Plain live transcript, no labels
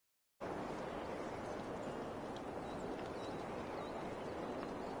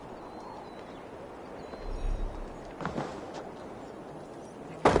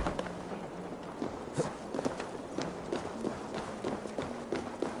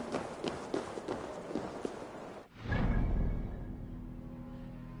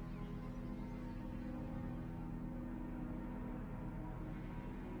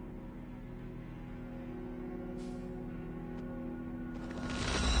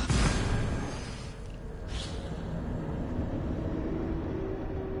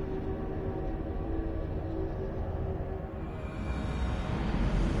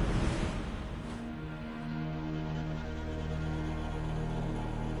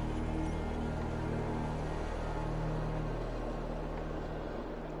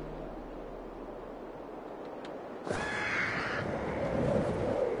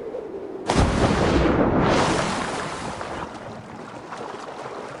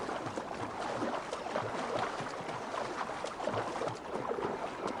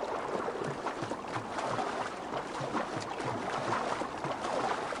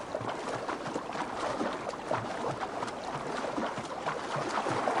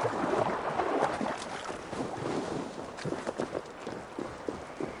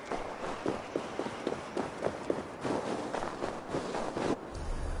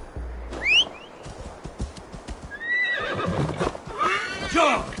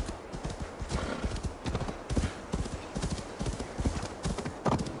Go!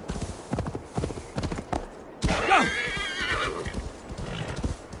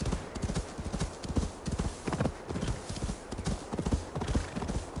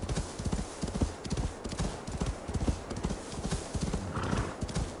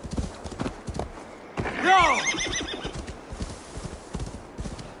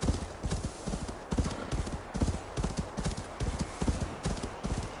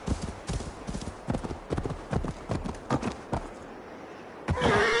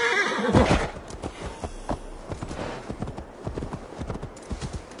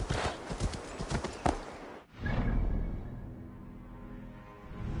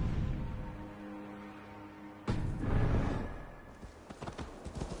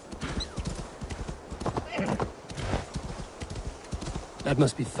 That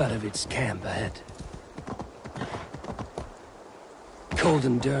must be Faravid's camp ahead. Cold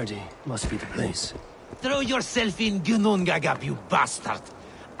and dirty must be the place. Throw yourself in Gunungagap, you bastard!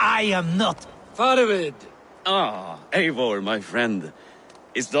 I am not... Faravid! Ah, Eivor, my friend.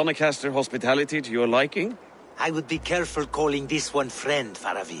 Is Doncaster hospitality to your liking? I would be careful calling this one friend,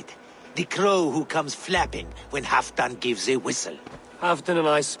 Faravid. The crow who comes flapping when Halfdan gives a whistle. Halfdan and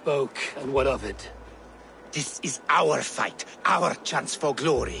I spoke, and what of it? This is our fight, our chance for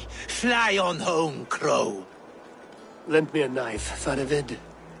glory. Fly on home, crow. Lend me a knife, Faravid.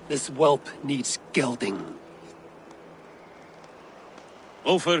 This whelp needs gelding.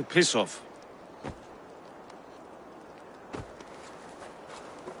 Ofer, piss off.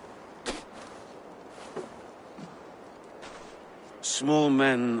 Small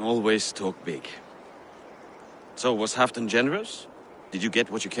men always talk big. So, was Halfdan generous? Did you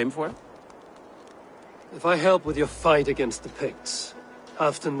get what you came for? If I help with your fight against the Picts,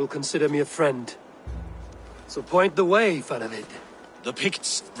 Halfdan will consider me a friend. So point the way, Faravid. The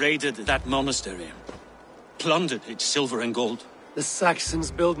Picts raided that monastery. Plundered its silver and gold. The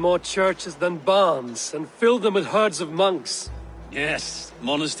Saxons build more churches than barns, and fill them with herds of monks. Yes,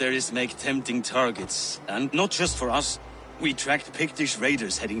 monasteries make tempting targets. And not just for us. We tracked Pictish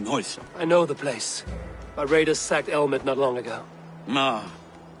raiders heading north. I know the place. My raiders sacked Elmet not long ago.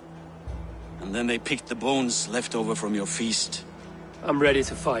 And then they picked the bones left over from your feast. I'm ready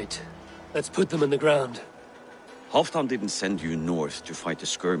to fight. Let's put them in the ground. Halfdan didn't send you north to fight a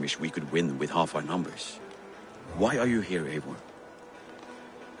skirmish we could win with half our numbers. Why are you here, Eivor?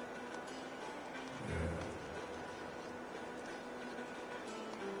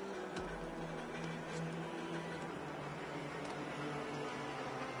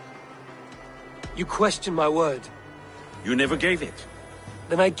 You question my word. You never gave it.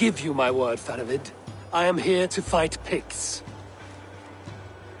 Then I give you my word, Faravid. I am here to fight Picts.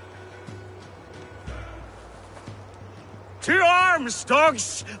 To arms,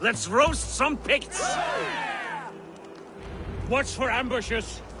 dogs! Let's roast some Picts! Watch for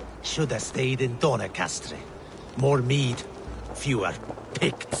ambushes! Should have stayed in Doncaster. More mead, fewer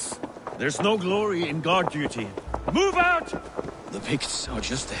Picts. There's no glory in guard duty. Move out! The Picts are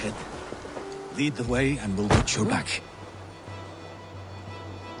just ahead. Lead the way and we'll watch your back.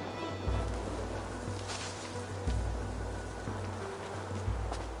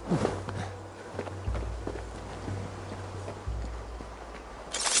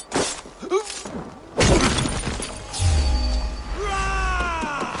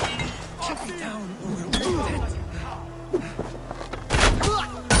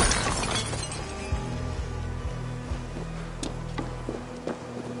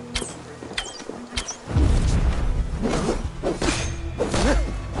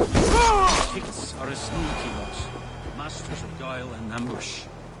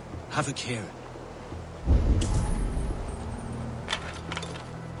 Have a care.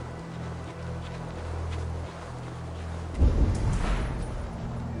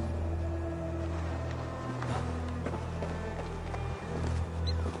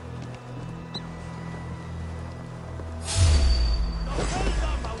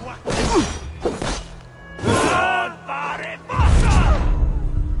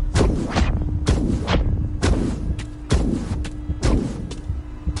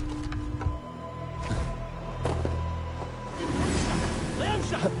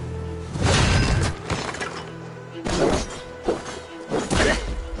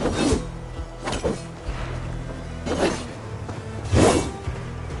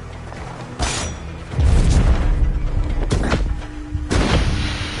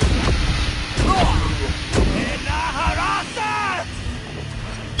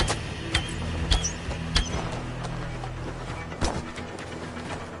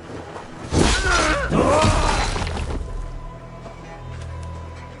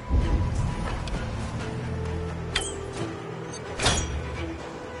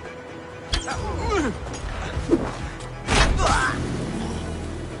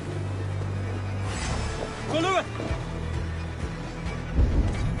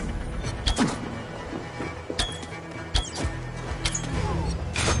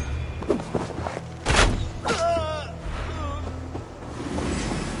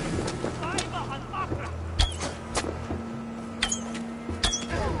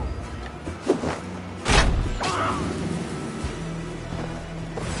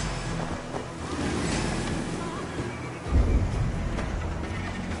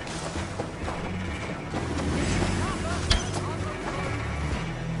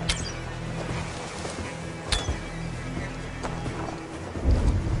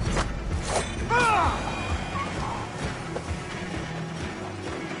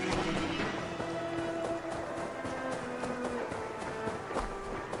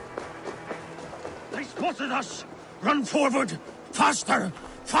 spotted us! Run forward! Faster!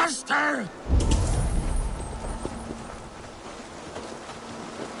 Faster!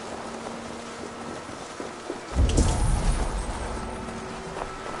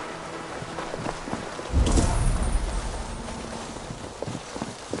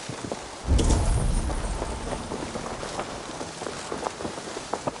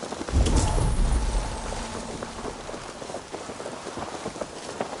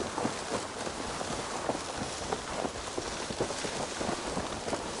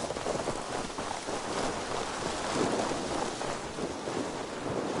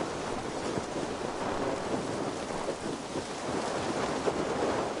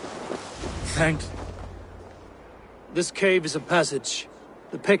 Thanks. This cave is a passage.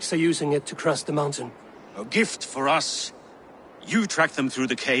 The Picts are using it to cross the mountain. A gift for us. You track them through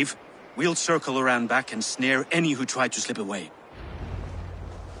the cave. We'll circle around back and snare any who try to slip away.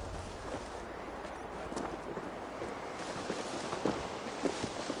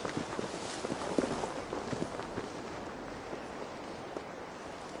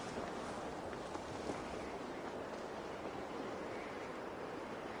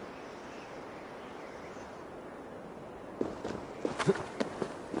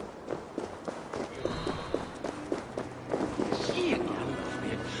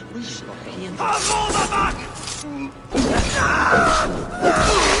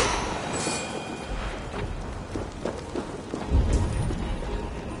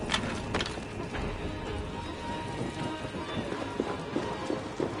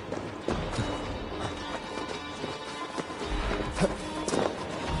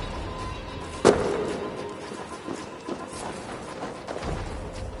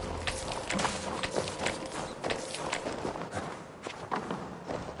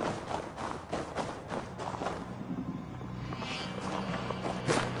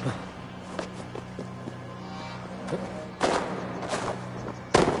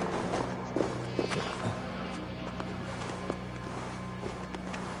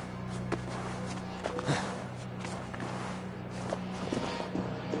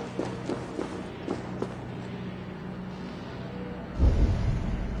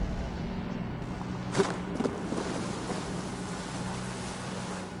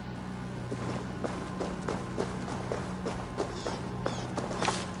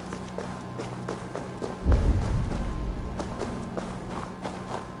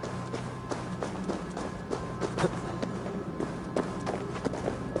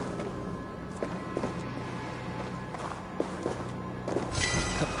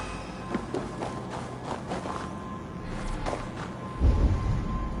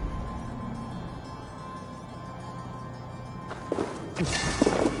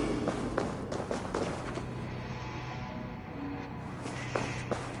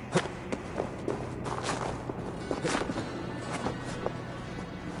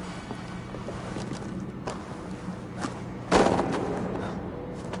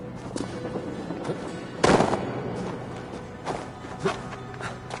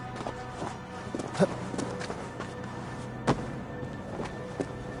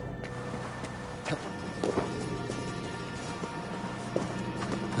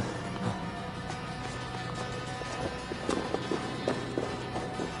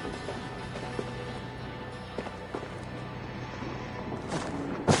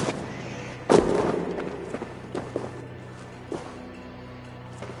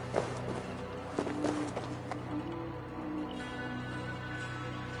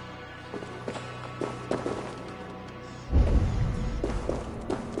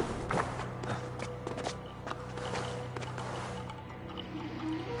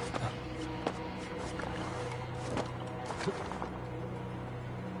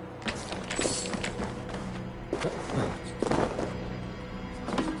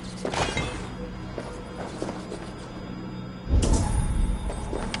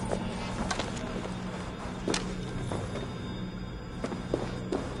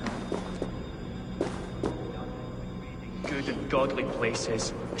 Godly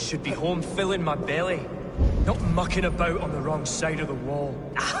places. I should be home filling my belly, not mucking about on the wrong side of the wall.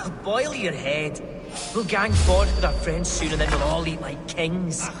 Boil your head. We'll gang forth with our friends soon and then we'll all eat like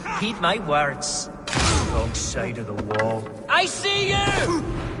kings. Heed my words. Wrong side of the wall. I see you!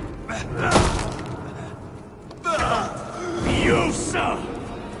 You, sir!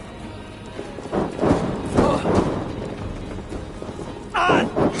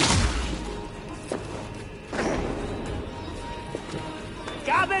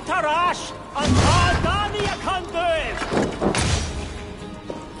 Gabe Tarash! An Dani Akanduv!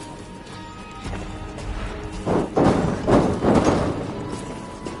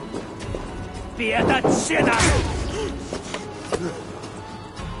 spear that sinner!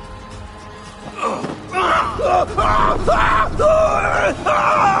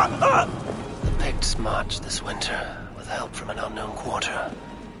 The Picts marched this winter with help from an unknown quarter.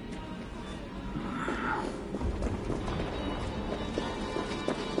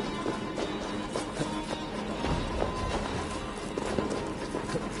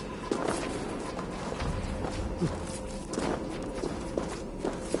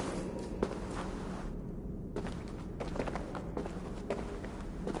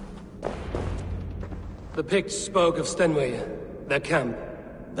 The Picts spoke of Stenway, their camp.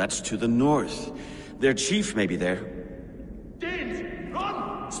 That's to the north. Their chief may be there. Danes,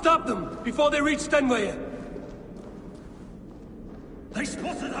 run! Stop them before they reach Stenway! They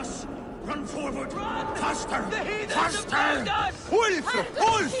spotted us! Run forward! Run! Faster! The heathens Faster! have found us! Ulfra!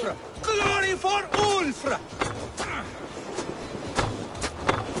 Ulfra! Glory for Ulfra!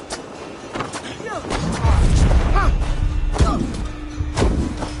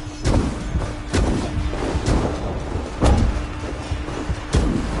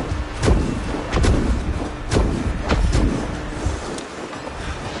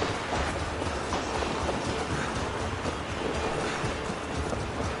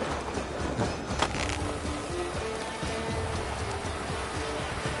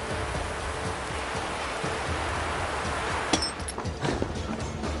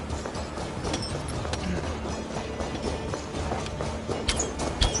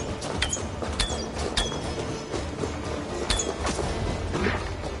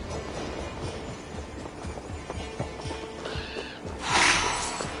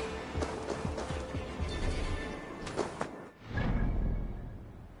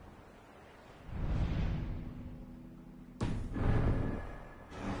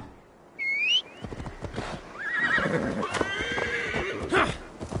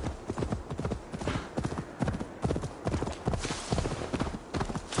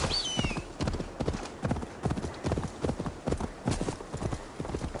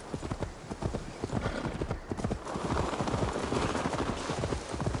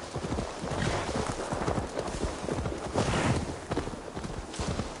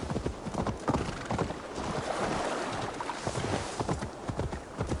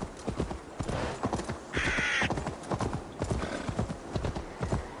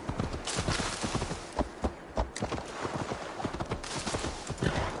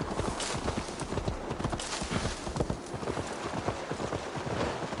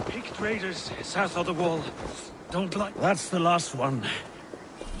 Raiders south of the wall. Don't like... That's the last one.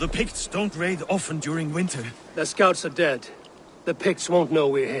 The Picts don't raid often during winter. Their scouts are dead. The Picts won't know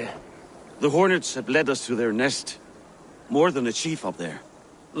we're here. The Hornets have led us to their nest. More than a chief up there.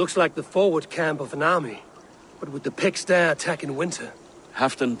 Looks like the forward camp of an army. But would the Picts dare attack in winter?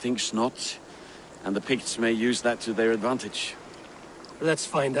 Halfdan thinks not. And the Picts may use that to their advantage. Let's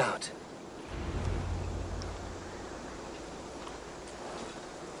find out.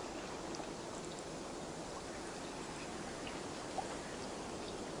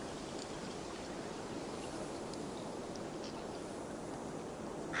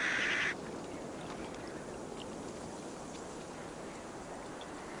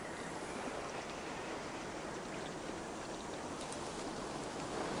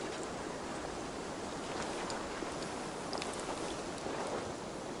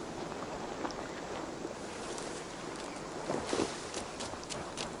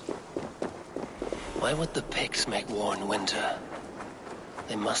 Why would the Picts make war in winter?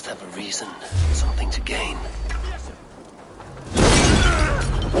 They must have a reason, something to gain.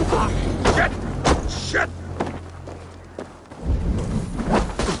 Shit!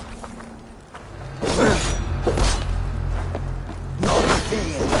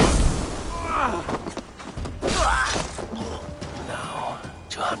 Now,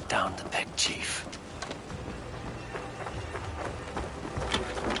 to hunt down the Pict chief.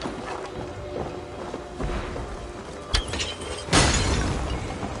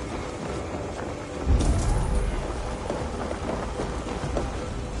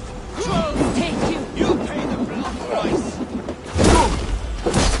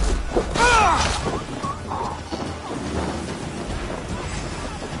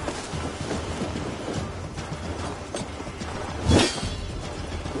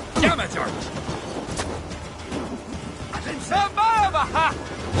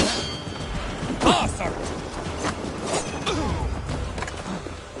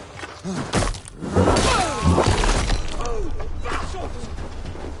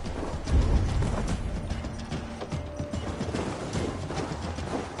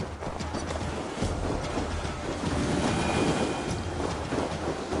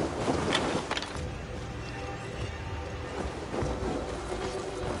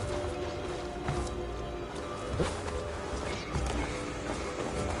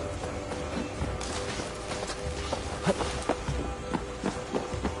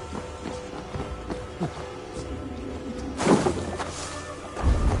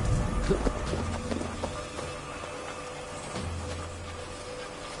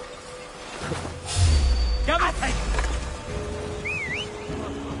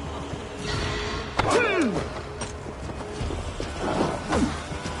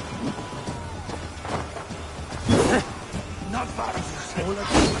 Not far of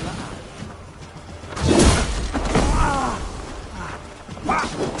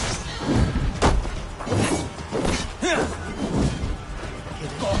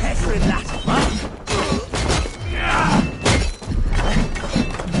Go ahead for that,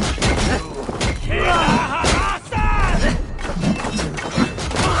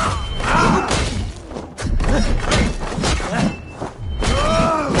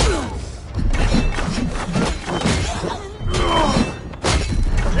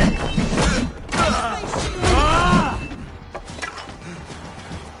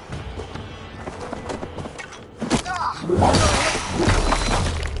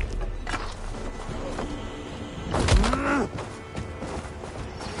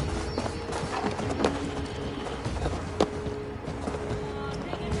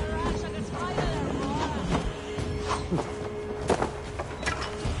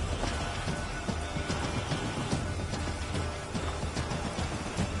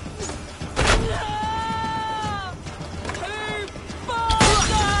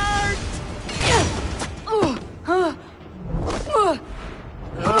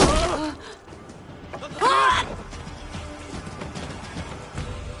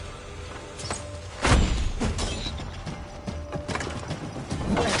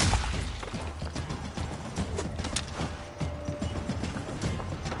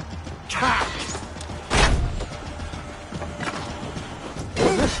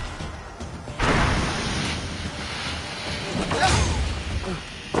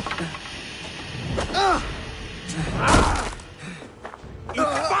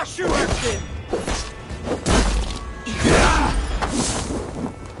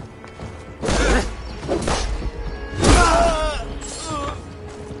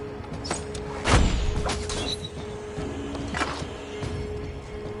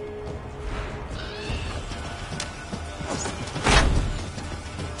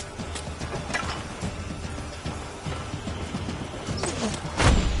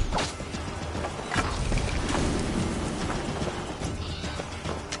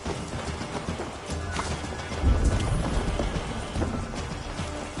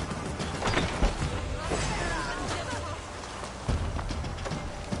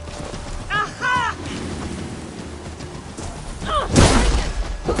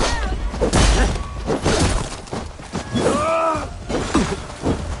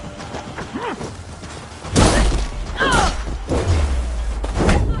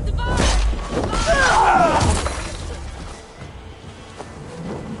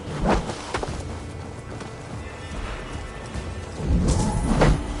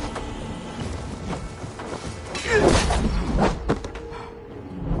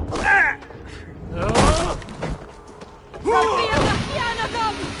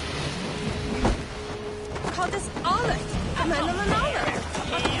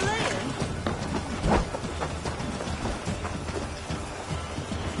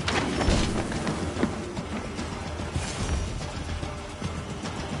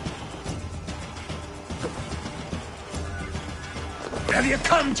 Have you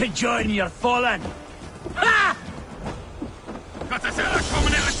come to join your fallen? Ha!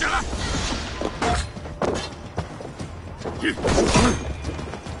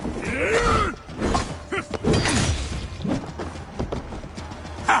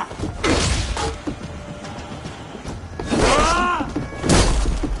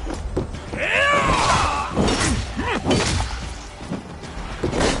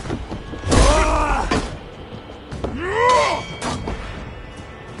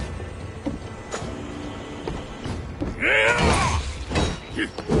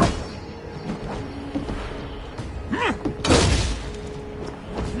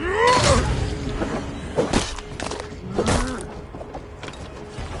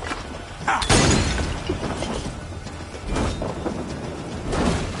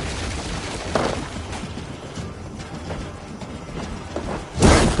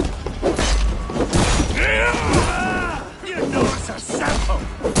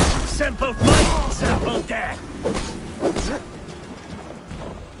 Simple fight, simple death.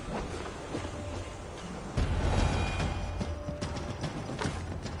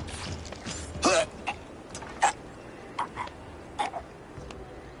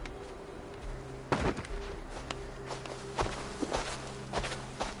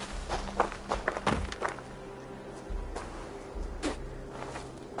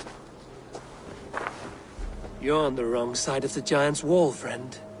 You're on the wrong side of the giant's wall,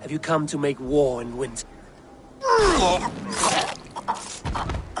 friend. Have you come to make war in winter?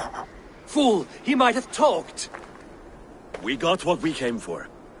 Fool! He might have talked! We got what we came for.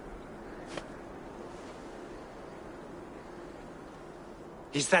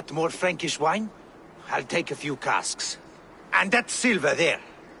 Is that more Frankish wine? I'll take a few casks. And that silver there.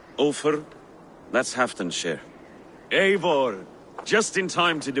 Ulfr, that's Halfdan's share. Eivor, just in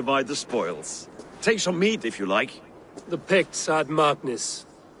time to divide the spoils. Take some meat if you like. The Picts had Magnus.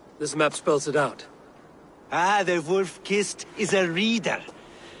 This map spells it out. Ah, the wolf-kissed is a reader.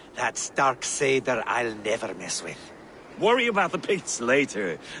 That stark satyr I'll never mess with. Worry about the Picts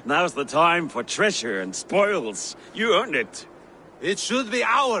later. Now's the time for treasure and spoils. You earned it. It should be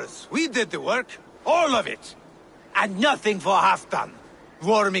ours. We did the work. All of it. And nothing for Halfdan,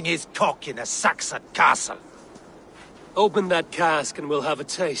 warming his cock in a Saxon castle. Open that cask and we'll have a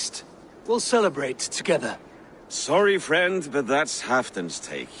taste. We'll celebrate together. Sorry, friend, but that's Halfdan's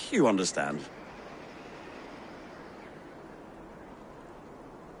take. You understand.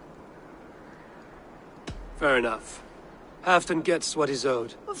 Fair enough. Halfdan gets what he's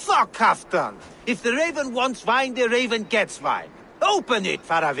owed. Fuck Halfdan. If the Raven wants wine, the Raven gets wine. Open it,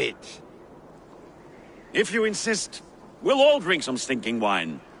 Faravid. If you insist, we'll all drink some stinking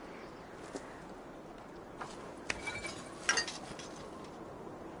wine.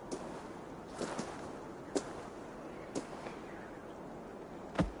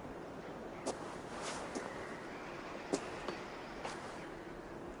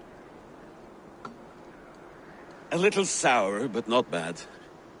 A little sour, but not bad.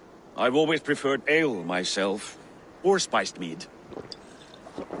 I've always preferred ale myself, or spiced mead.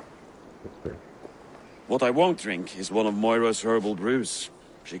 What I won't drink is one of Moira's herbal brews.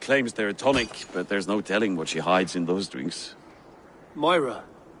 She claims they're a tonic, but there's no telling what she hides in those drinks. Moira?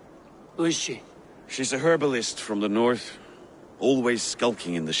 Who is she? She's a herbalist from the north, always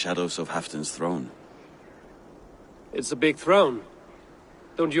skulking in the shadows of Halfdan's throne. It's a big throne.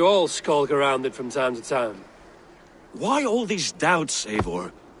 Don't you all skulk around it from time to time? Why all these doubts,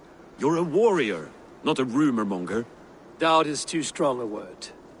 Eivor? You're a warrior, not a rumor monger. Doubt is too strong a word.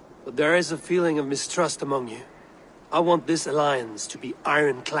 But there is a feeling of mistrust among you. I want this alliance to be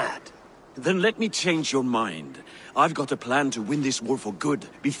ironclad. Then let me change your mind. I've got a plan to win this war for good,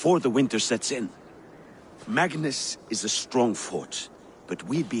 before the winter sets in. Magnus is a strong fort, but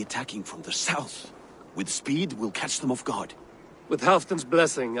we'd be attacking from the south. With speed, we'll catch them off guard. With Halfdan's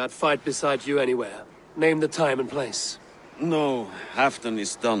blessing, I'd fight beside you anywhere. Name the time and place. No, Halfdan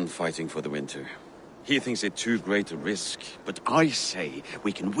is done fighting for the winter. He thinks it too great a risk, but I say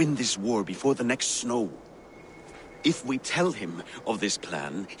we can win this war before the next snow. If we tell him of this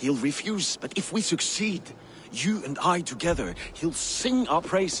plan, he'll refuse, but if we succeed, you and I together, he'll sing our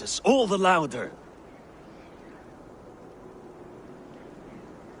praises all the louder.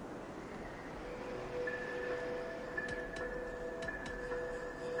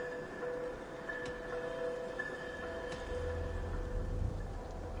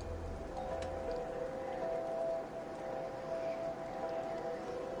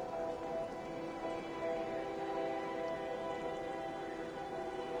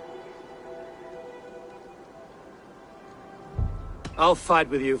 I'll fight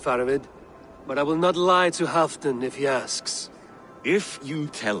with you, Faravid. But I will not lie to Halfdan if he asks. If you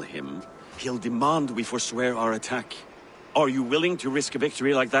tell him, he'll demand we forswear our attack. Are you willing to risk a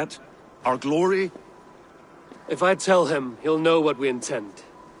victory like that? Our glory? If I tell him, he'll know what we intend.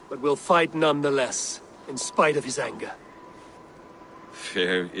 But we'll fight nonetheless, in spite of his anger.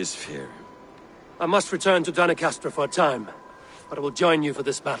 Fair is fair. I must return to Doncaster for a time, but I will join you for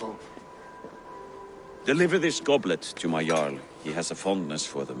this battle. Deliver this goblet to my Jarl. He has a fondness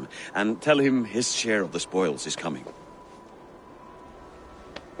for them. And tell him his share of the spoils is coming.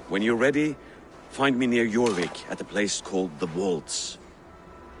 When you're ready, find me near Eurvik at a place called the Waltz.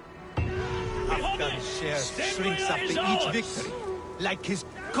 Halfdan's share shrinks up to each victory. Like his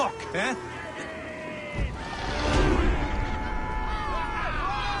cock, eh?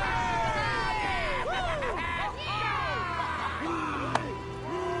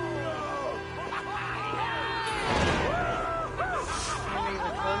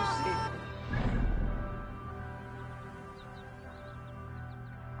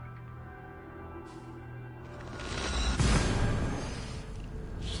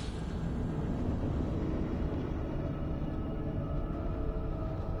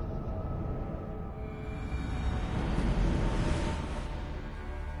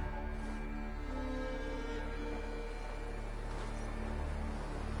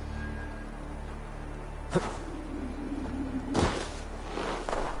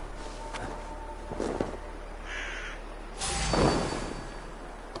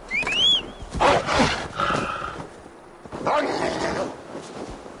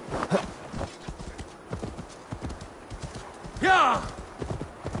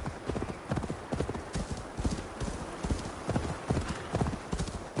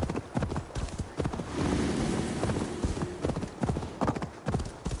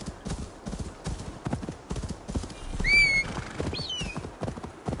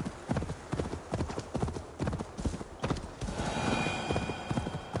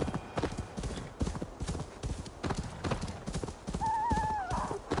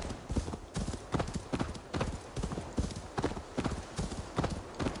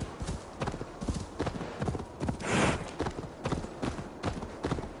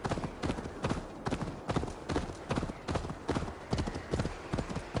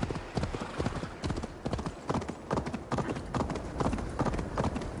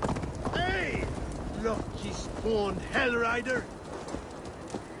 born Hell Rider?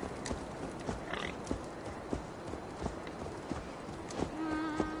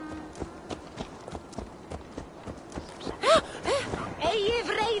 Ej,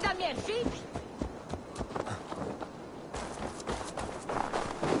 vrejda mér, fík!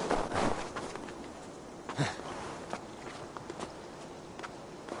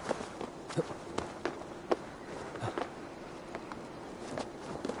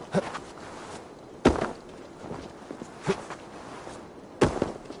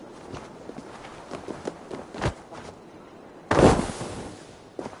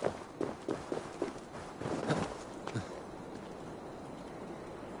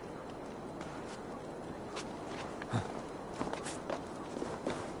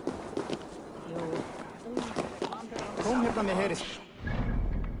 Kom hérna með herið.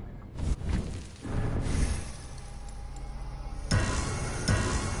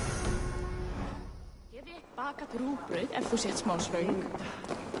 Ég vil baka rúgbrauð ef þú sett smá svöng.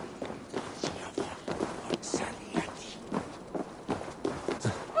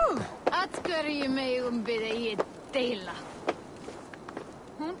 Að hverju megum við eigi deila?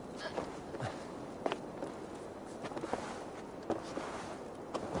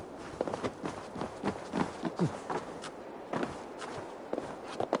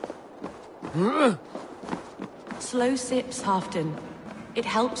 Slow sips, Halfdan. It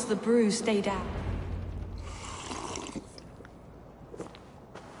helps the brew stay down.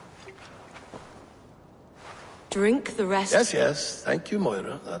 Drink the rest. Yes, yes. Thank you,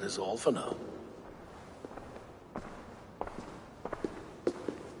 Moira. That is all for now.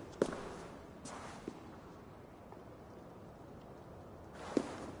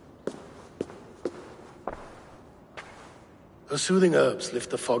 Her soothing herbs lift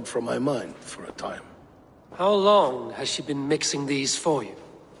the fog from my mind for a time. How long has she been mixing these for you?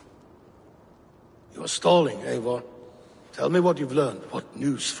 You are stalling, Eivor. Tell me what you've learned. What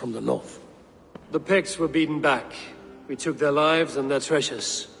news from the north? The Picts were beaten back. We took their lives and their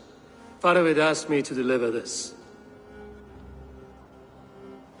treasures. Faravid asked me to deliver this.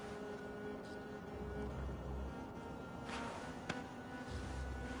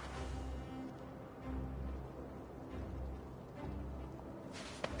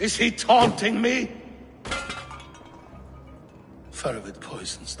 Is he taunting me? Faravid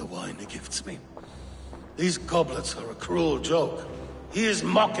poisons the wine he gifts me. These goblets are a cruel joke. He is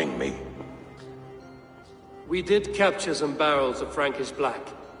mocking me. We did capture some barrels of Frankish Black.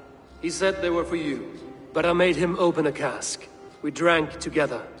 He said they were for you, but I made him open a cask. We drank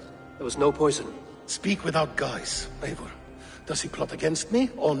together. There was no poison. Speak without guise, Eivor. Does he plot against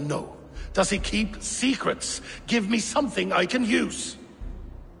me or no? Does he keep secrets? Give me something I can use.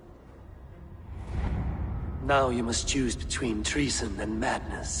 Now you must choose between treason and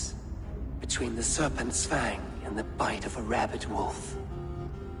madness. Between the serpent's fang and the bite of a rabid wolf.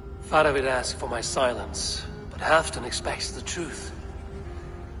 Faravid asked for my silence, but Halfdan expects the truth.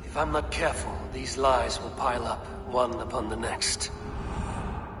 If I'm not careful, these lies will pile up, one upon the next.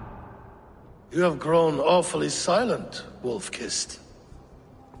 You have grown awfully silent, Wolf-Kissed.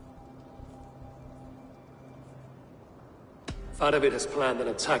 Faravid has planned an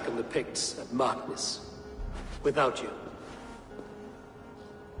attack on the Picts at Magnus. Without you.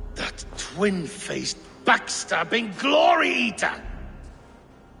 That twin-faced, backstabbing glory-eater!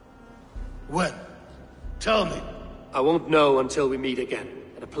 When? Tell me. I won't know until we meet again,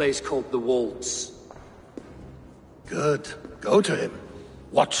 at a place called the Wolds. Good. Go to him.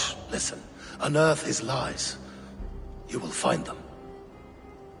 Watch, listen. Unearth his lies. You will find them.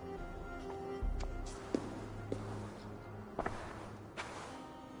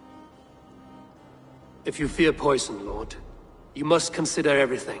 If you fear poison, Lord, you must consider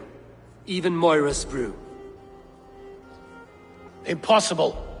everything. Even Moira's brew.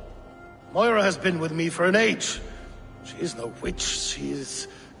 Impossible. Moira has been with me for an age. She is no witch. She is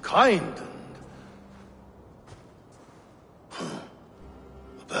kind and...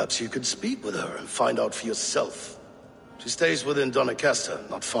 Perhaps you could speak with her and find out for yourself. She stays within Doncaster,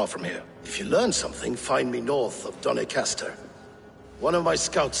 not far from here. If you learn something, find me north of Doncaster. One of my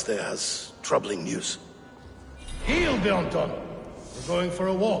scouts there has troubling news. Heal, Bjornton! We're going for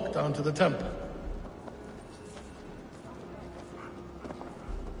a walk down to the temple.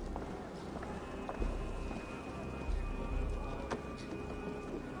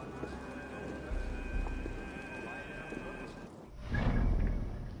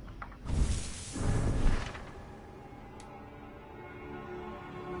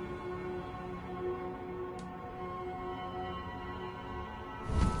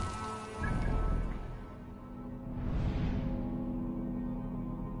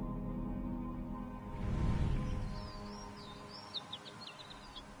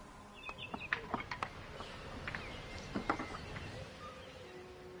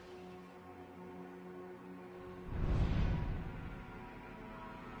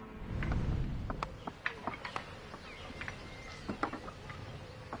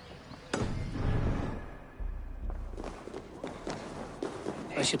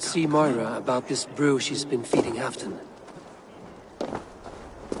 I should see Moira about this brew she's been feeding Halfdan.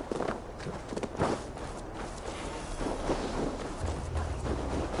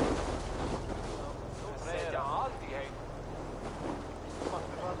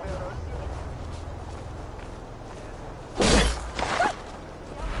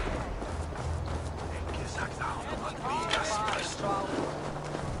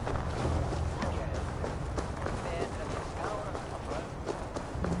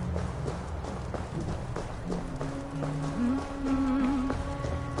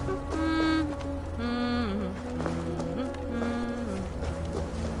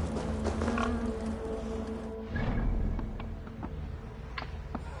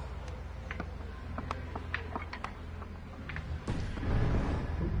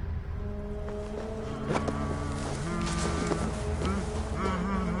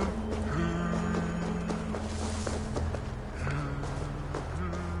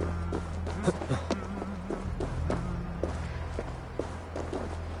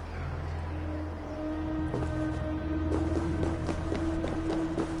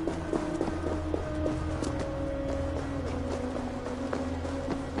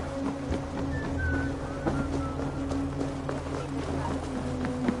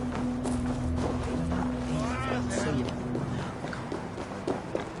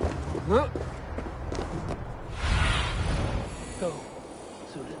 Go,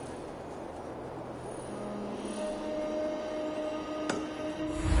 Sudan.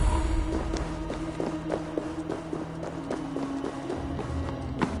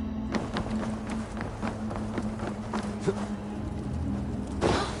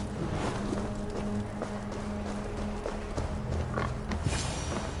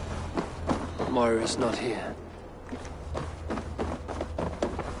 Moira's not here.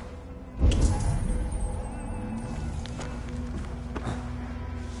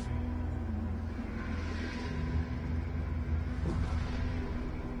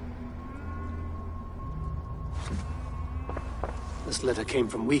 This letter came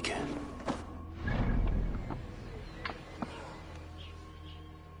from Wika.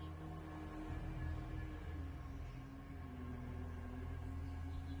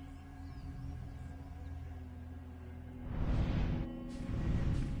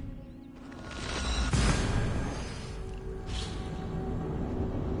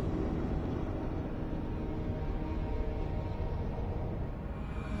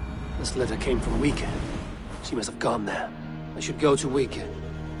 This letter came from Wika. She must have gone there. I should go to Wika.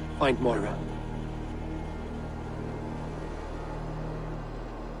 Find Moira.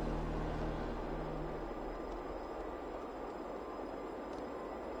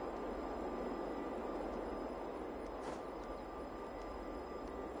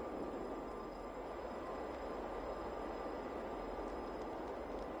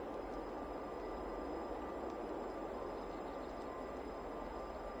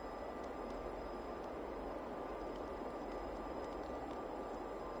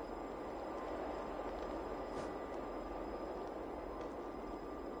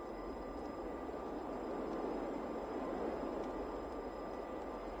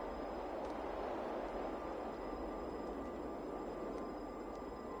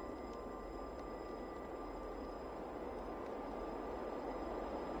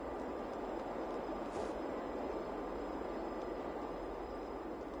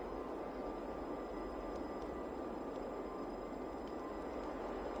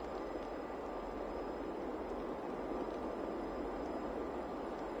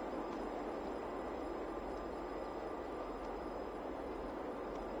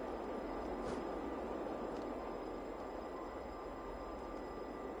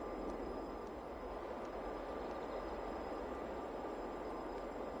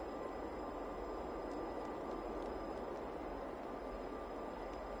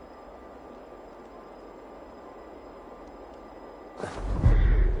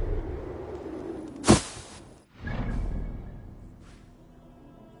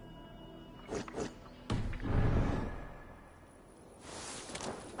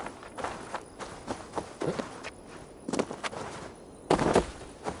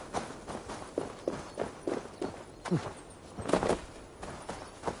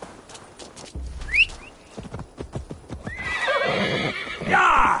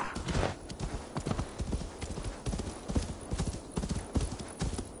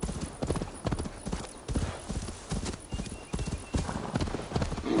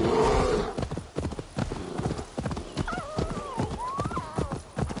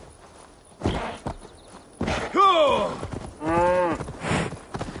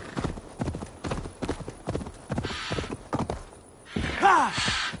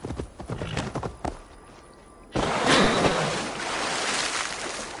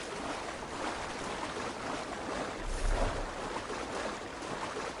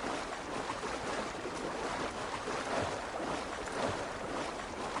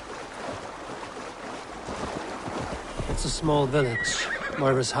 It's a small village.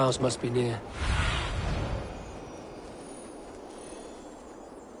 Moira's house must be near.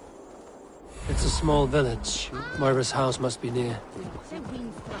 It's a small village. Moira's house must be near.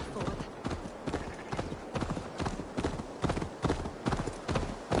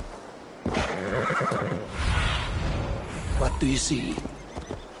 What do you see?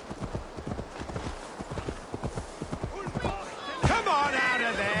 Come on out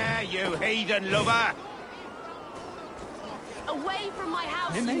of there, you heathen lover! Away from my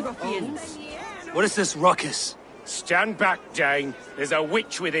house, ruffians! What is this ruckus? Stand back, Dane. There's a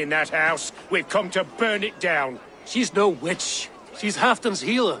witch within that house. We've come to burn it down. She's no witch. She's Halfdan's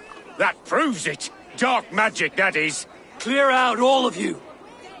healer. That proves it. Dark magic, that is. Clear out, all of you,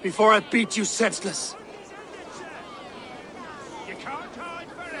 before I beat you senseless. You can't hide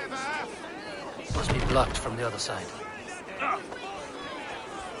forever. Must be blocked from the other side.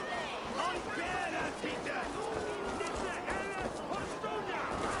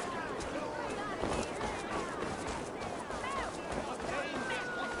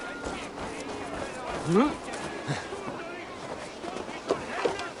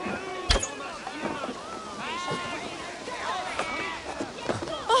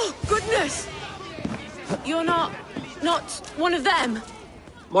 Oh, goodness! You're not one of them?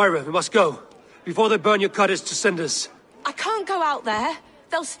 Moira, we must go, before they burn your cottage to cinders. I can't go out there.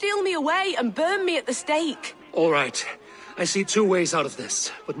 They'll steal me away and burn me at the stake. All right. I see two ways out of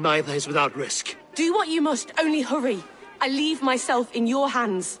this, but neither is without risk. Do what you must, only hurry. I leave myself in your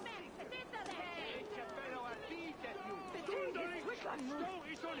hands.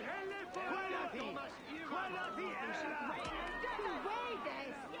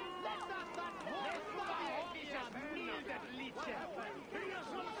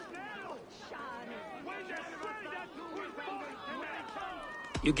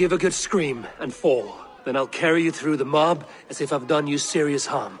 You give a good scream and fall. Then I'll carry you through the mob as if I've done you serious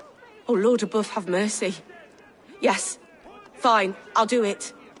harm. Oh, Lord above, have mercy. Yes. Fine, I'll do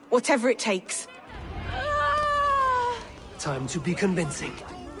it. Whatever it takes. Time to be convincing.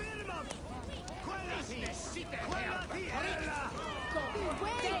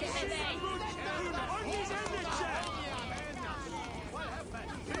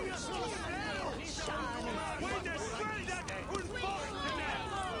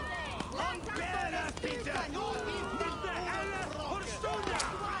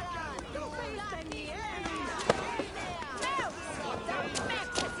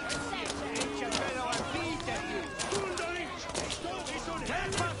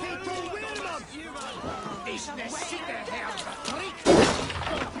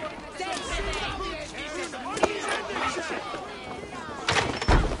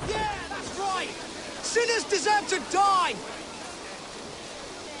 Sinners deserve to die!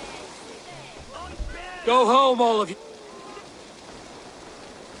 Go home, all of you.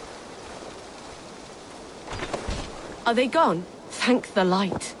 Are they gone? Thank the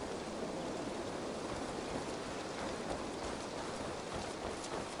light.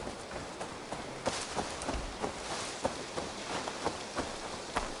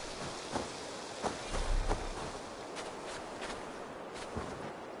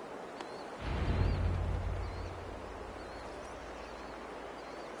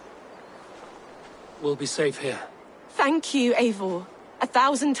 We'll be safe here. Thank you, Eivor.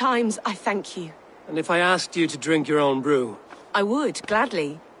 1,000 times I thank you. And if I asked you to drink your own brew? I would,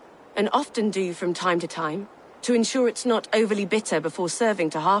 gladly. And often do from time to time, to ensure it's not overly bitter before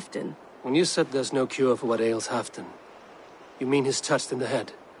serving to Halfdan. When you said there's no cure for what ails Halfdan, you mean he's touched in the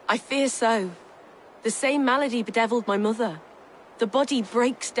head? I fear so. The same malady bedeviled my mother. The body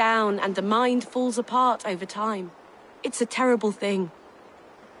breaks down and the mind falls apart over time. It's a terrible thing.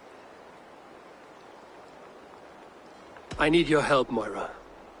 I need your help, Moira.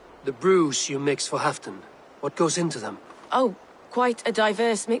 The brews you mix for Halfdan, what goes into them? Oh, quite a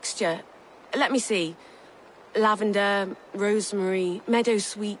diverse mixture. Let me see. Lavender, rosemary,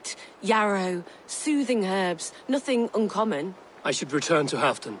 meadowsweet, yarrow, soothing herbs, nothing uncommon. I should return to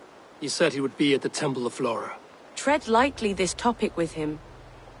Halfdan. He said he would be at the Temple of Flora. Tread lightly this topic with him,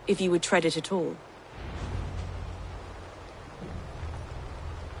 if you would tread it at all.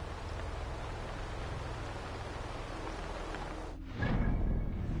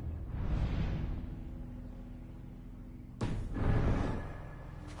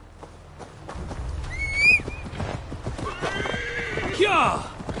 Yeah!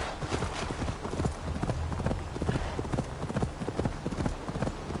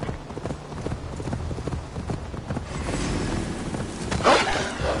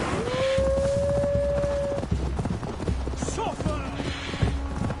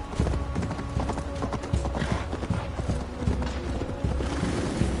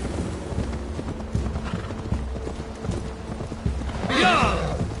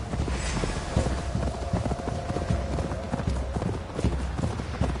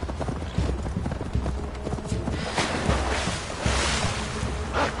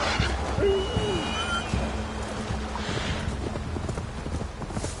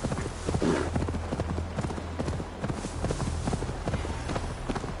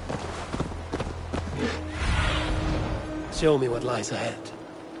 Show me what lies ahead.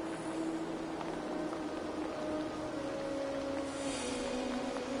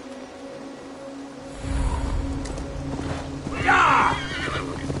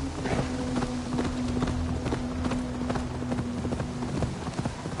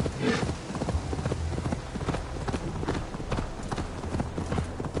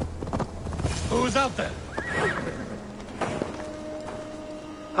 Who's out there?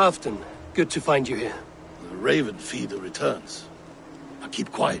 Halfton, good to find you here. The Raven feeder returns. Now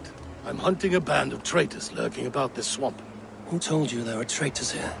keep quiet. I'm hunting a band of traitors lurking about this swamp. Who told you there were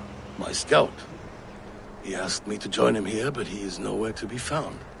traitors here? My scout. He asked me to join him here, but he is nowhere to be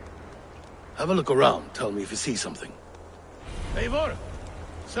found. Have a look around. Tell me if you see something. Eivor,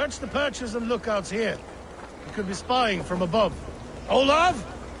 search the perches and lookouts here. You could be spying from above. Olav?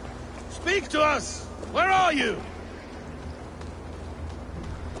 Speak to us! Where are you?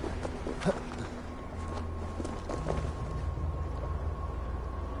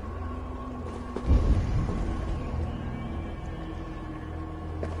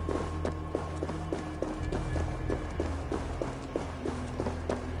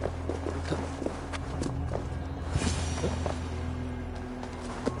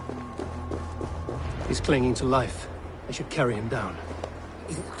 He's clinging to life. I should carry him down.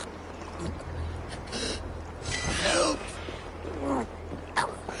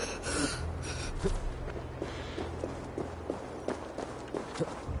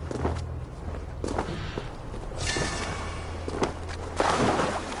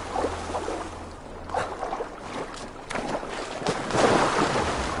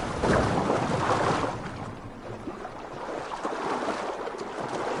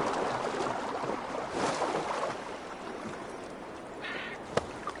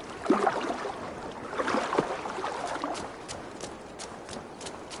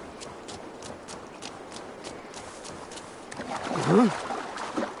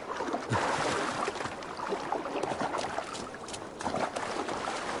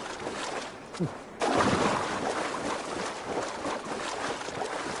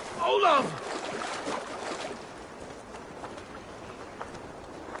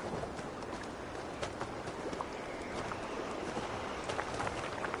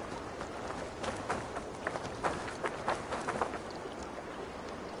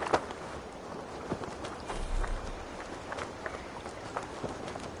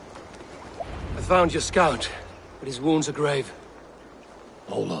 I found your scout, but his wounds are grave.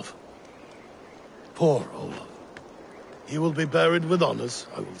 Olaf. Poor Olaf. He will be buried with honors.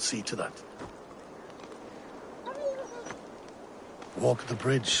 I will see to that. Walk the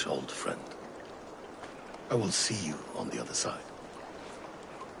bridge, old friend. I will see you on the other side.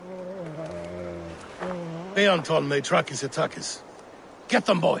 Beanton me Trakis Atakis. Get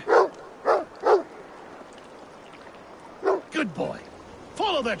them, boy! Good boy.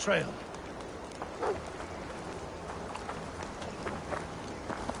 Follow their trail.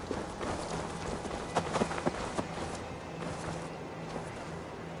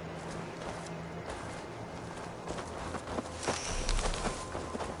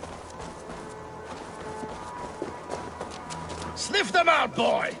 Sniff them out,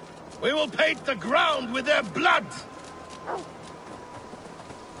 boy! We will paint the ground with their blood!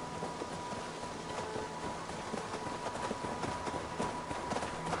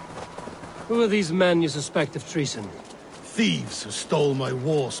 Who are these men you suspect of treason? Thieves who stole my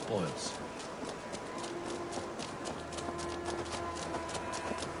war spoils.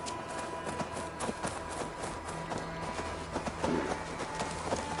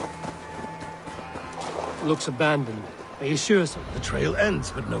 Looks abandoned. Are you sure, sir? The trail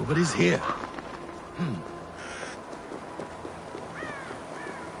ends, but nobody's here.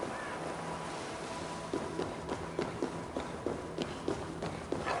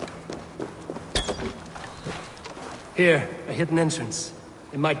 Here, a hidden entrance.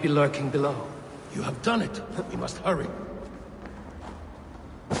 They might be lurking below. You have done it. We must hurry.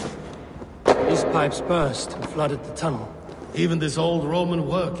 These pipes burst and flooded the tunnel. Even this old Roman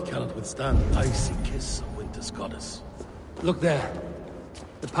work cannot withstand the icy kiss of winter's goddess. Look there.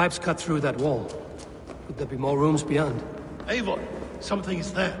 The pipes cut through that wall. Could there be more rooms beyond? Eivor, something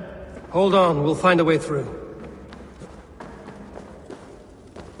is there. Hold on, we'll find a way through.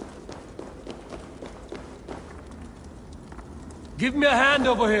 Give me a hand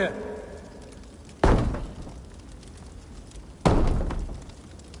over here!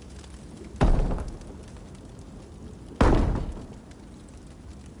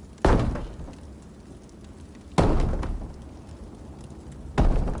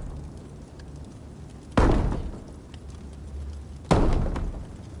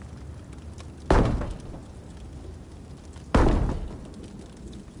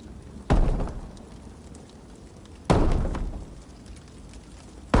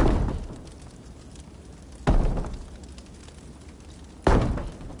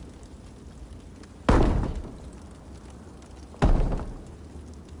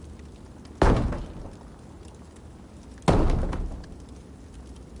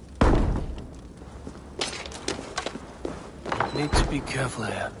 Need to be careful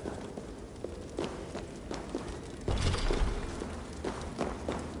here.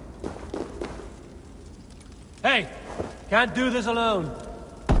 Hey! Can't do this alone.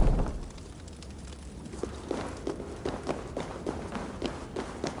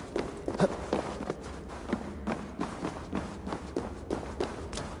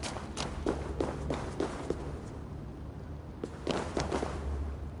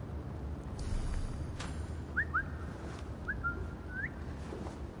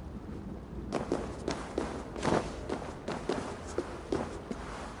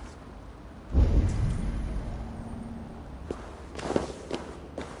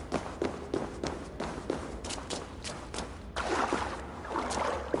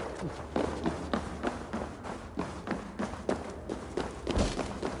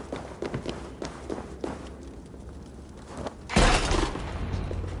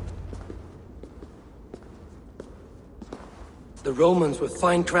 The Romans were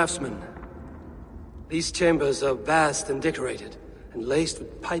fine craftsmen. These chambers are vast and decorated, and laced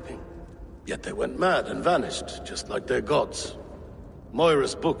with piping. Yet they went mad and vanished, just like their gods.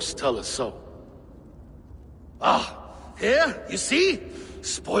 Moira's books tell us so. Ah, here, you see?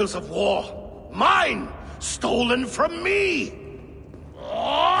 Spoils of war. Mine! Stolen from me!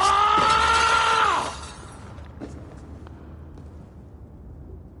 Ah!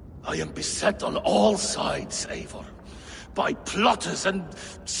 I am beset on all sides, Eivor. By plotters and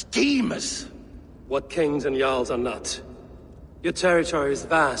schemers. What kings and jarls are not. Your territory is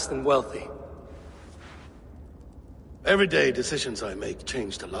vast and wealthy. Everyday decisions I make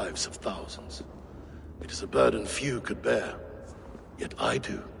change the lives of thousands. It is a burden few could bear. Yet I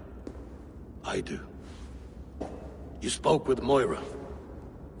do. I do. You spoke with Moira.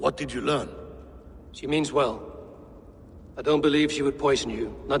 What did you learn? She means well. I don't believe she would poison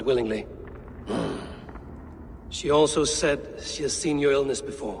you, not willingly. She also said she has seen your illness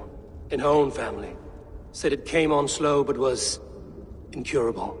before, in her own family. Said it came on slow, but was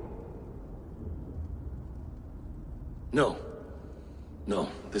incurable. No. No,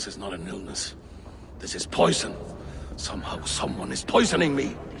 this is not an illness. This is poison. Somehow someone is poisoning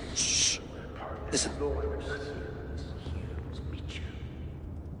me. Shh. Listen.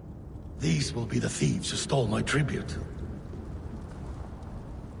 These will be the thieves who stole my tribute.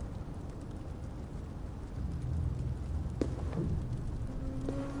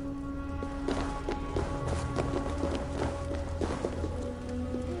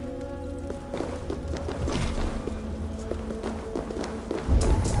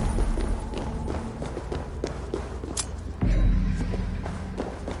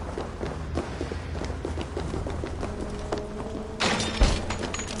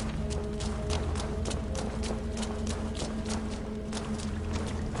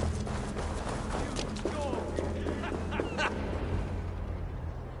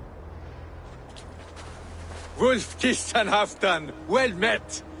 Wolf kissed and half done. Well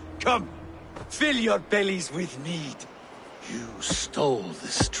met. Come, fill your bellies with mead. You stole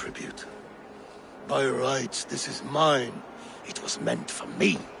this tribute. By rights, this is mine. It was meant for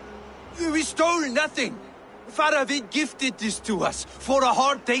me. We stole nothing. Faravid gifted this to us for a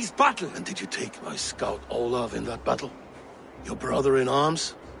hard day's battle. And did you take my scout Olav in that battle? Your brother in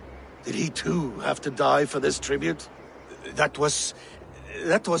arms? Did he too have to die for this tribute? That was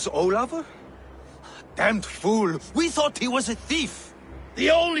Olav? Damned fool! We thought he was a thief!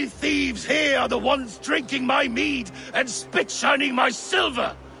 The only thieves here are the ones drinking my mead and spit-shining my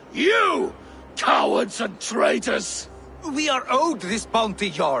silver! You! Cowards and traitors! We are owed this bounty,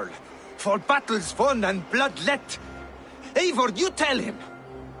 Jarl. for battles won and blood let. Eivor, you tell him.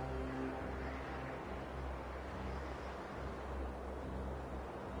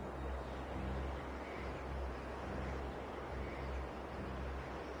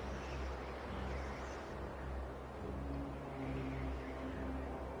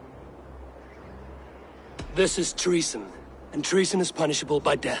 This is treason, and treason is punishable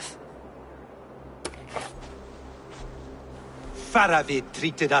by death. Faravid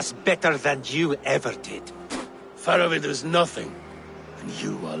treated us better than you ever did. Faravid is nothing, and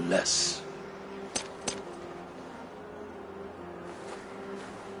you are less.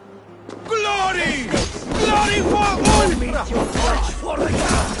 Glory! Glory for all! Meet your flesh for the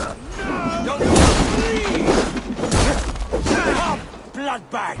counter! Don't you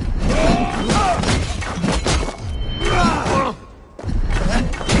bloodbag!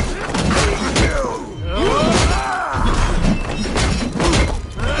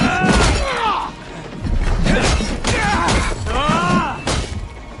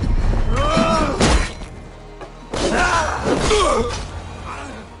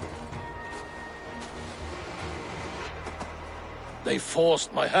 They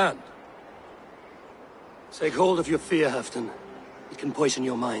forced my hand. Take hold of your fear, Halfdan. It can poison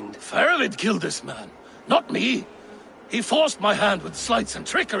your mind. Faravid killed this man, not me. He forced my hand with sleights and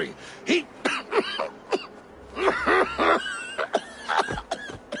trickery. He...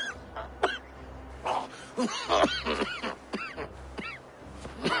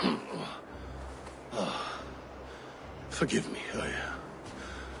 Forgive me,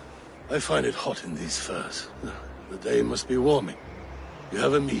 I find it hot in these furs. The day must be warming. You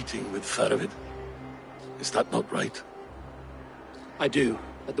have a meeting with Faravid. Is that not right? I do,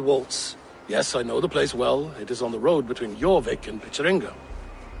 at the waltz. Yes, I know the place well. It is on the road between Jorvik and Picheringa.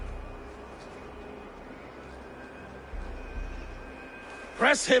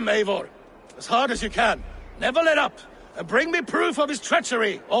 Press him, Eivor, as hard as you can. Never let up, and bring me proof of his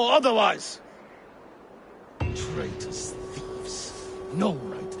treachery, or otherwise. Traitors, thieves. No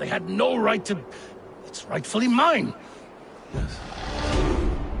right. They had no right to... It's rightfully mine. Yes.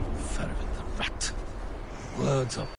 Faravid the rat. Words are